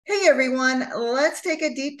everyone, let's take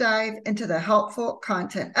a deep dive into the helpful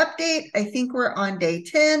content update. I think we're on day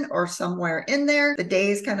 10 or somewhere in there. The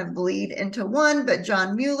days kind of bleed into one, but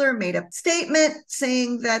John Mueller made a statement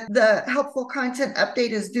saying that the helpful content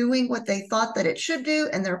update is doing what they thought that it should do,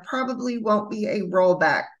 and there probably won't be a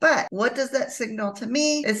rollback. But what does that signal to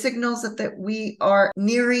me? It signals that we are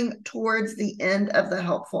nearing towards the end of the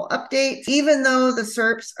helpful update. Even though the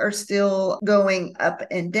SERPs are still going up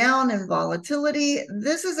and down in volatility,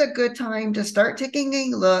 this is a good time to start taking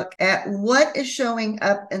a look at what is showing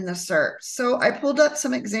up in the SERPs. So I pulled up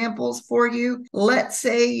some examples for you. Let's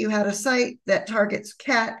say you had a site that targets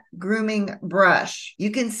cat grooming brush.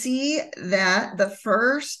 You can see that the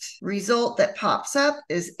first result that pops up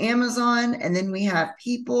is Amazon, and then we have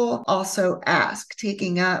people also ask,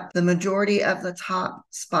 taking up the majority of the top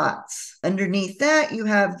spots. Underneath that, you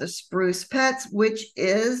have the Spruce Pets, which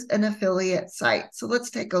is an affiliate site. So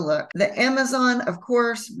let's take a look. The Amazon, of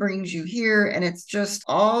course, brings you here, and it's just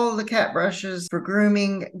all the cat brushes for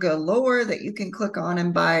grooming galore that you can click on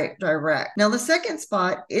and buy direct. Now, the second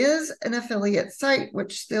spot is an affiliate site,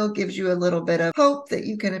 which still gives you a little bit of hope that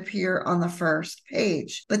you can appear on the first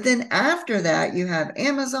page. But then after that, you have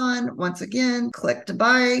Amazon, once again, click to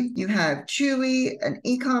buy. You have Chewy, an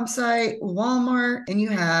e-com site, Walmart, and you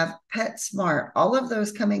have PetSmart, all of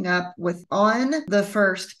those coming up with on the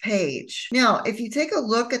first page. Now, if you take a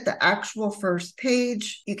look at the actual first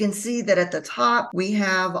page, you can see that at the top, we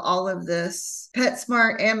have all of this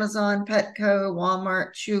PetSmart, Amazon, Petco,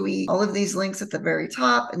 Walmart, Chewy, all of these links at the very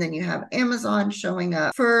top. And then you have Amazon showing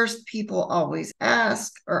up first. People always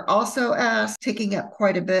ask, or also ask, taking up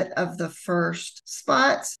quite a bit of the first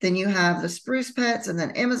spots. Then you have the Spruce Pets and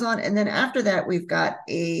then Amazon. And then after that, we've got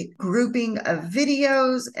a grouping of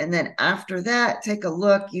videos. And then after that, take a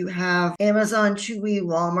look, you have Amazon, Chewy,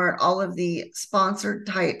 Walmart, all of the sponsored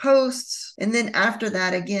type posts. And then after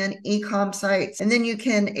that, again, e-com sites. And then you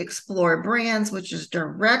can explore brands, which is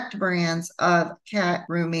direct brands of cat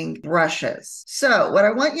grooming brushes. So what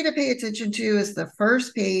I want you to pay attention to is the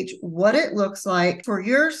first page, what it looks like for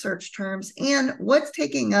your search terms and what's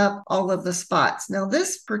taking up all of the spots. Now,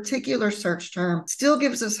 this particular search term still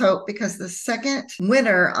gives us hope because the second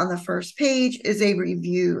winner on the first page is a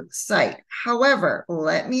review site. However,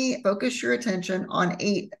 let me focus your attention on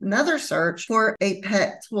another search for a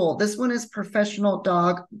pet tool. This one is professional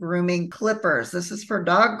dog grooming clippers. This is for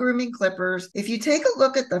dog grooming clippers. If you take a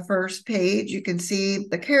look at the first page, you can see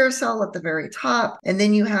the carousel at the very top, and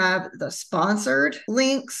then you have the sponsored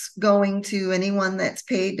links going to anyone that's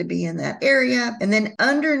paid to be in that area. And then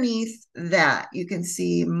underneath that, you can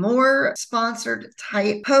see more sponsored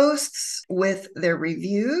type posts with their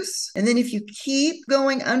reviews. And then if you keep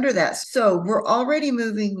going under that, so we're already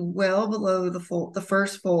moving well below the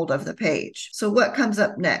first fold of the page. So what comes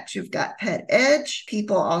up next? You've got Pet Edge.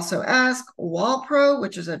 People also ask, Walpro,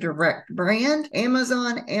 which is a direct brand,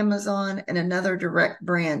 Amazon, and another direct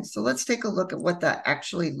brand. So let's take a look at what that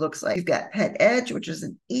actually looks like. You've got Pet Edge, which is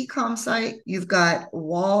an e-com site. You've got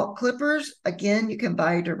wall clippers. Again, you can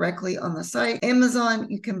buy directly on the site. Amazon,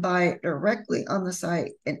 you can buy directly on the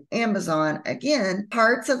site. And Amazon, again,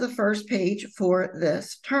 parts of the first page for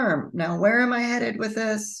this term. Now, where am I headed with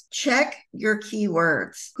this? Check your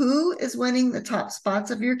keywords. Who is winning the top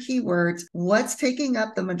spots of your keywords? What's taking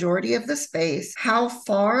up the majority of the space? How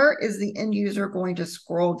far is the end user going to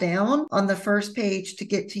scroll down on the first page to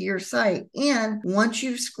get to your site? And once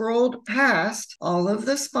you've scrolled past all of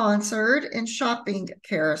the sponsored and shopping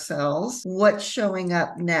carousels, what's showing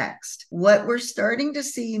up next? What we're starting to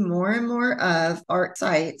see more and more of are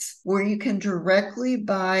sites where you can directly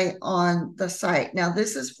buy on the site. Now,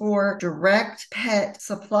 this is for direct pet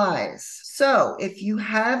supplies. So if you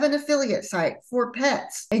have an affiliate site for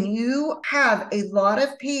pets and you have a lot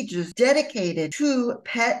of pages dedicated to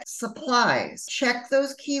pet supplies, check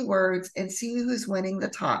those keywords and see who's winning the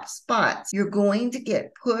top spots. You're going to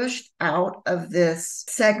get pushed out of this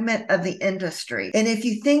segment of the industry. And if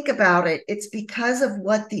you think about it, it's because of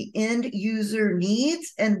what the end user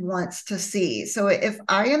needs and wants to see. So if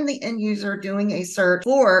I am the end user doing a search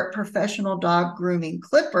for professional dog grooming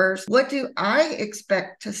clippers, what do I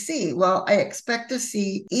expect to see? Well, I expect to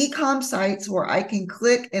see e-com sites where I can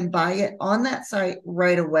click and buy it on that site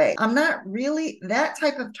right away. I'm not really that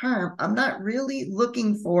type of term. I'm not really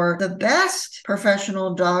looking for the best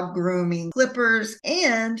professional dog grooming clippers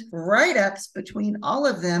and write-ups between all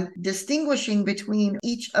of them, distinguishing between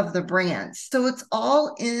each of the brands. So it's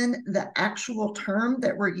all in the actual term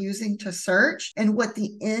that we're using to search, and what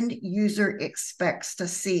the end user expects to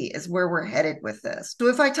see is where we're headed with this. list. So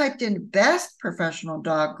if I typed in best professional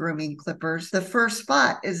dog grooming clippers, the first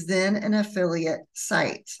spot is then an affiliate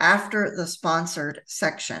site after the sponsored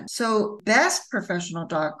section. So best professional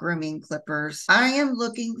dog grooming clippers, I am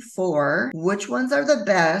looking for which ones are the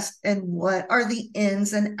best and what are the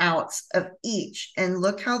ins and outs of each. And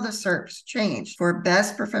look how the SERPs changed. For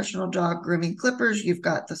best professional dog grooming clippers, you've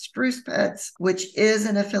got the Spruce Pets, which is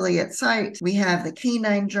an affiliate site. We have the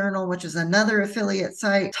Canine Journal, which is another affiliate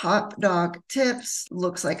site. Top Dog Tips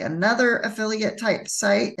looks like another affiliate type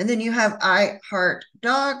site. And then you have I Heart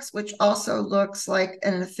Dogs, which also looks like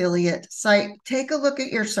an affiliate site. Take a look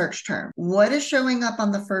at your search term. What is showing up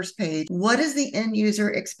on the first page? What is the end user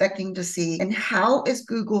expecting to see? And how is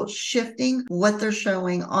Google shifting what they're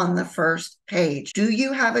showing on the first page? Do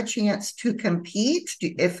you have a chance to compete?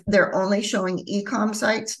 If they're only showing e-com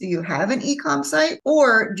sites, do you have an e-com site?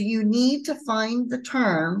 Or do you need to find the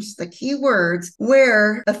terms, the keywords,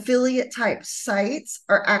 where affiliate type sites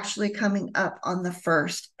are actually coming up on the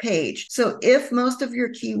first page? So if most of your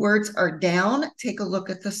keywords are down, take a look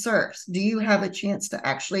at the SERPs. Do you have a chance to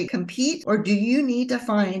actually compete, or do you need to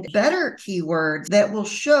find better keywords that will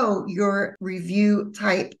show your review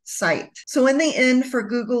type site? So in the end, for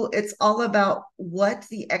Google, it's all about what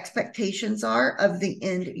the expectations are of the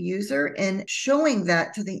end user and showing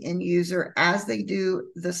that to the end user as they do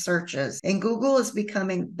the searches. And Google is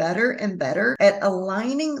becoming better and better at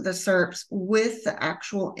aligning the SERPs with the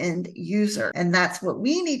actual end user. And that's what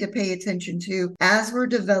we need to pay attention to as we're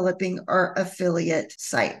developing our affiliate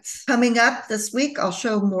sites. Coming up this week, I'll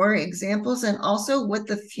show more examples and also what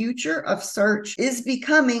the future of search is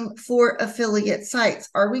becoming for affiliate sites.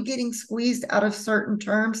 Are we getting squeezed out of certain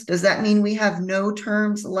terms? Does that mean we have no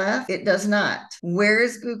terms left? It does not. Where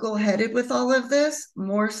is Google headed with all of this?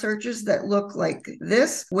 More searches that look like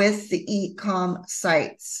this with the e-com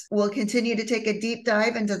sites. We'll continue to take a deep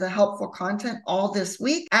dive into the helpful content all this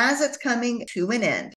week as it's coming to an end.